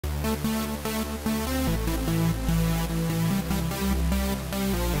You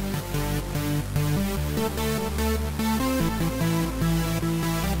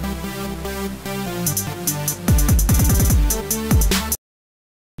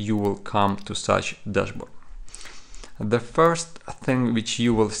will come to such dashboard. The first thing which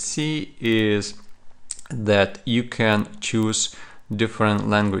you will see is that you can choose different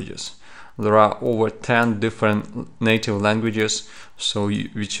languages. There are over 10 different native languages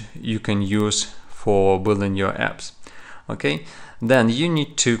which you can use for building your apps. Okay, then you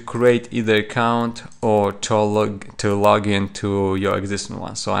need to create either account or to log into your existing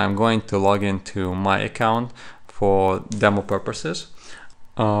one. So I'm going to log into my account for demo purposes.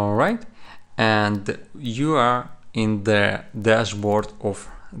 Alright, and you are in the dashboard of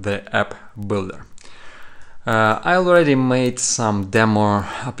the app builder. I already made some demo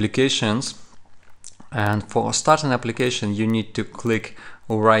applications, and for start an application you need to click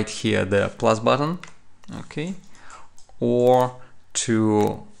right here the plus button, okay, or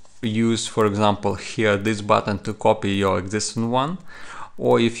to use, for example, here this button to copy your existing one,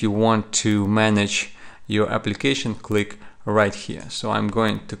 or if you want to manage your application, click right here. So I'm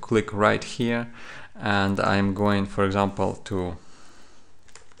going to click right here, and I'm going, for example, to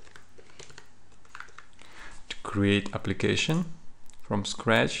create application from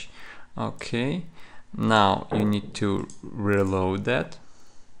scratch. Okay, now you need to reload that,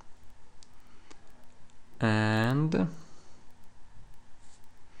 and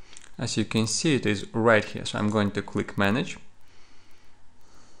as you can see, it is right here. So I'm going to click manage.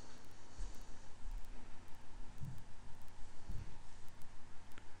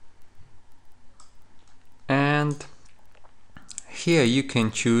 And here you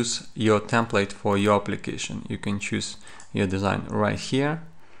can choose your template for your application. You can choose your design right here.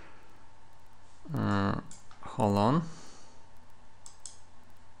 Hold on.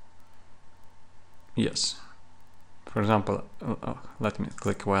 Yes. For example, let me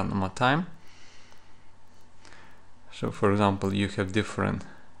click one more time. So for example, you have different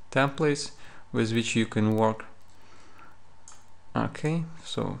templates with which you can work. Okay,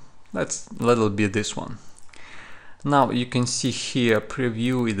 so let's be this one. Now you can see here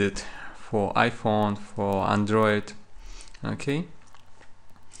preview with it for iPhone, for Android. Okay,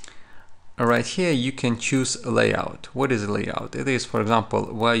 right here you can choose a layout. What is a layout? It is, for example,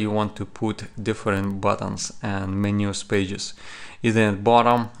 where you want to put different buttons and menus pages, either at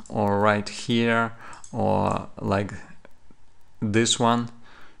bottom or right here, or like this one.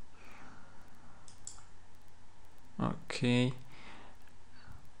 Okay,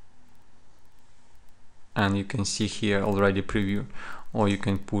 and you can see here already preview, or you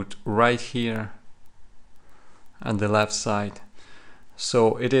can put right here at the left side.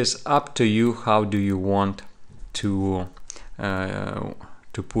 So it is up to you how do you want to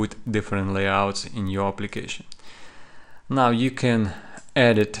put different layouts in your application. Now you can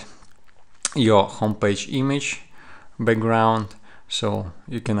edit your homepage image background, so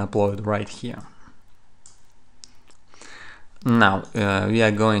you can upload right here. Now we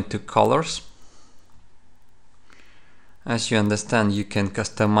are going to colors. As you understand, you can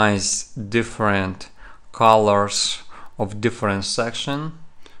customize different colors of different section.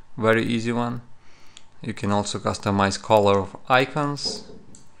 Very easy one. You can also customize color of icons,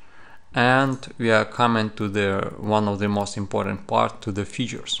 and we are coming to the one of the most important part, to the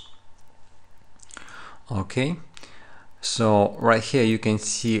features. Okay, so right here you can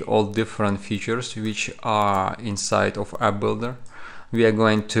see all different features which are inside of App Builder. We are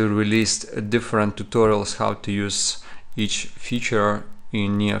going to release different tutorials how to use each feature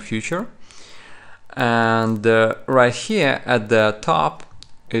in near future. And right here at the top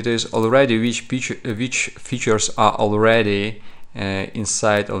it is already which features are already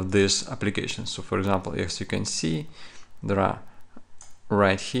inside of this application. So for example, as you can see, there are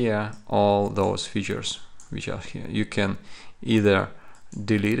right here all those features which are here. You can either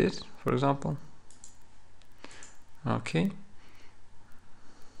delete it, for example. Okay,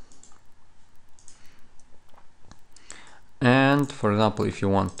 and for example, if you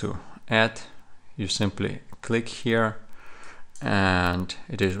want to add, you simply click here and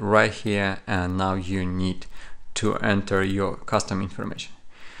it is right here, and now you need to enter your custom information.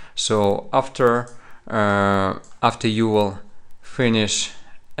 So after you will finish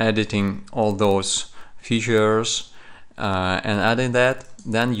editing all those features and adding that,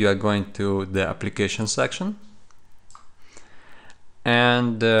 then you are going to the application section,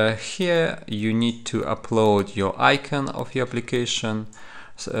 and here you need to upload your icon of your application,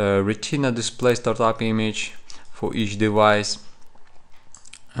 Retina display startup image for each device,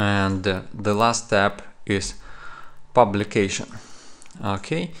 and the last step is publication.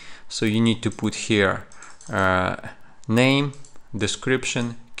 Okay, so you need to put here name,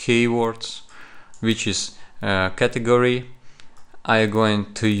 description, keywords, which is category. Are you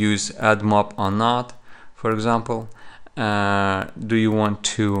going to use AdMob or not, for example? Do you want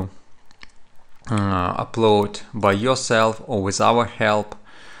to upload by yourself or with our help?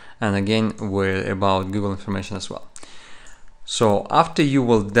 And again, about Google information as well. So after you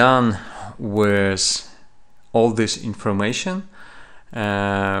will done with all this information,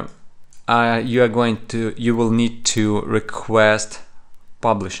 you will need to request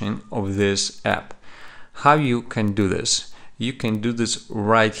publishing of this app. How you can do this? You can do this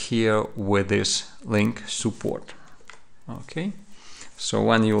right here with this link, support. Okay, so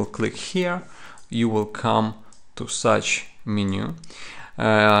when you will click here, you will come to such menu.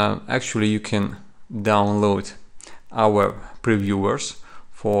 Actually, you can download our previewers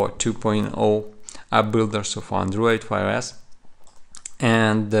for 2.0 app builder, so for Android, for iOS,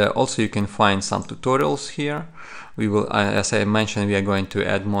 and also you can find some tutorials here. We will, as I mentioned, we are going to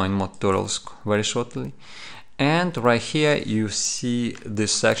add more and more tutorials very shortly. And right here you see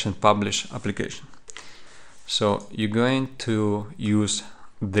this section, publish application. So you're going to use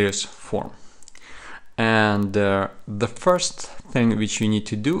this form, and the first thing which you need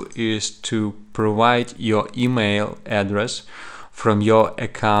to do is to provide your email address from your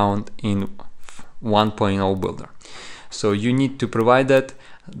account in 1.0 builder. So you need to provide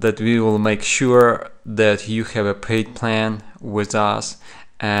that we will make sure that you have a paid plan with us.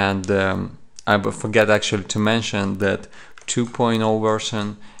 And I forget actually to mention that 2.0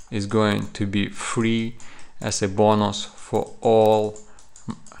 version is going to be free as a bonus for all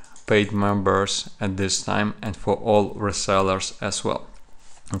paid members at this time and for all resellers as well.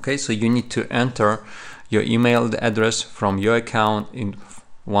 Okay, so you need to enter your email address from your account in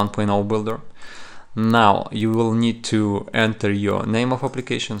 1.0 builder. Now you will need to enter your name of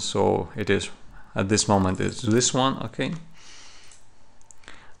application, so it is at this moment it's this one. Okay,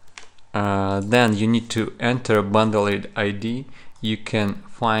 then you need to enter bundle ID. You can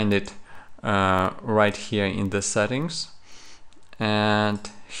find it right here in the settings, and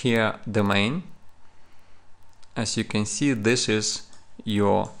here domain. As you can see, this is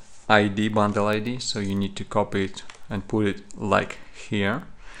your ID, bundle ID, so you need to copy it and put it like here.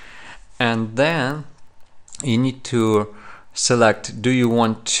 And then you need to select, do you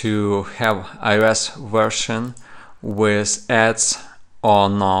want to have iOS version with ads or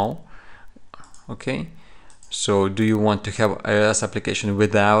no? Okay, so do you want to have iOS application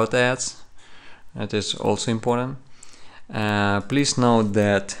without ads? That is also important. Please note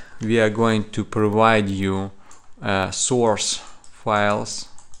that we are going to provide you source files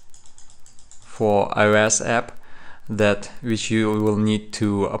for iOS app which you will need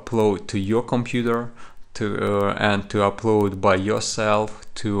to upload to your computer and to upload by yourself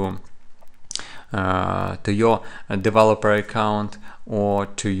to your developer account or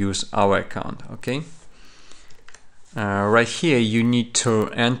to use our account. Okay, right here you need to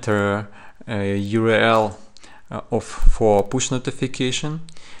enter a URL for push notification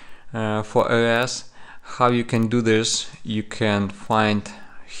for iOS. How you can do this, you can find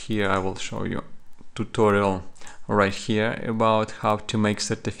here, I will show you tutorial right here about how to make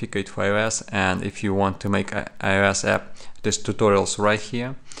certificate for iOS, and if you want to make an iOS app, there's tutorials right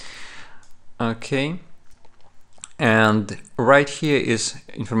here. Okay, and right here is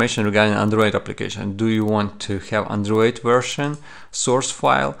information regarding Android application. Do you want to have Android version source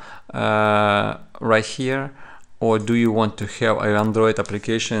file right here, or do you want to have an Android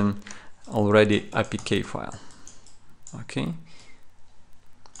application already APK file? Okay,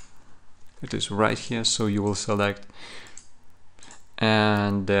 it is right here, so you will select.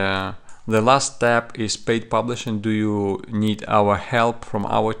 And the last step is paid publishing. Do you need our help from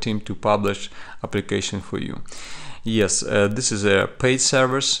our team to publish application for you? Yes, this is a paid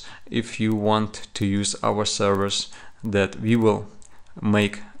service. If you want to use our service, that we will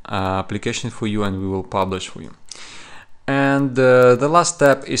make application for you and we will publish for you. And the last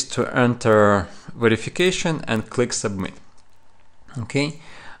step is to enter verification and click submit. Okay,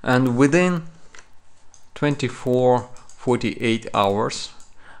 and within 24-48 hours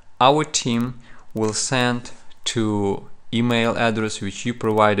our team will send to email address which you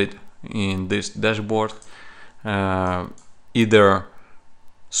provided in this dashboard either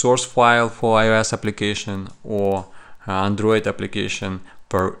source file for iOS application or Android application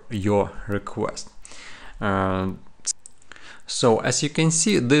per your request. So as you can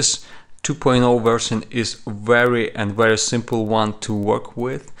see, this 2.0 version is very simple one to work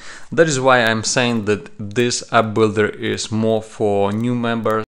with. That is why I'm saying that this app builder is more for new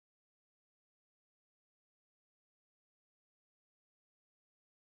members